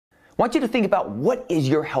want you to think about what is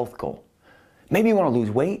your health goal. Maybe you want to lose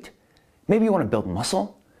weight. Maybe you want to build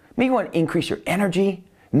muscle. Maybe you want to increase your energy,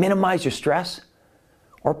 minimize your stress.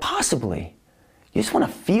 Or possibly, you just want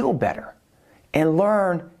to feel better and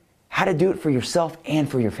learn how to do it for yourself and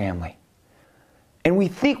for your family. And we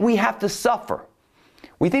think we have to suffer.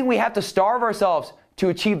 We think we have to starve ourselves to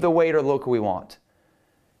achieve the weight or look we want.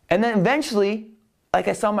 And then eventually, like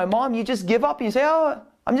I saw my mom, you just give up and you say, oh,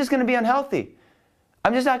 I'm just going to be unhealthy.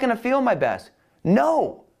 I'm just not going to feel my best.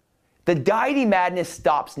 No, the dieting madness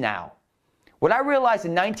stops now. What I realized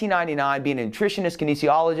in 1999, being a nutritionist,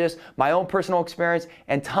 kinesiologist, my own personal experience,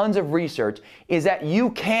 and tons of research, is that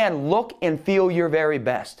you can look and feel your very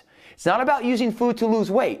best. It's not about using food to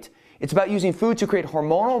lose weight. It's about using food to create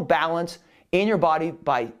hormonal balance in your body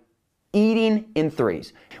by eating in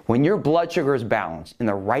threes. When your blood sugar is balanced in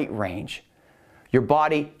the right range, your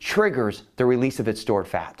body triggers the release of its stored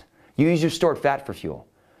fat. You use your stored fat for fuel.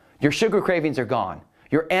 Your sugar cravings are gone.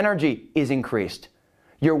 Your energy is increased.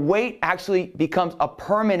 Your weight actually becomes a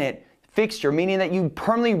permanent fixture, meaning that you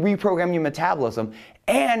permanently reprogram your metabolism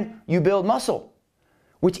and you build muscle,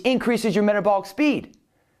 which increases your metabolic speed.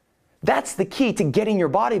 That's the key to getting your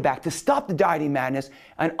body back, to stop the dieting madness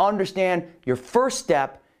and understand your first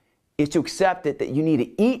step is to accept it that you need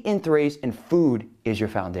to eat in threes and food is your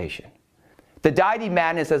foundation. The dieting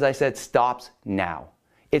madness, as I said, stops now.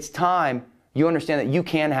 It's time you understand that you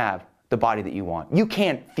can have the body that you want. You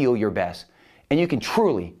can feel your best and you can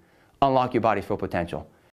truly unlock your body's full potential.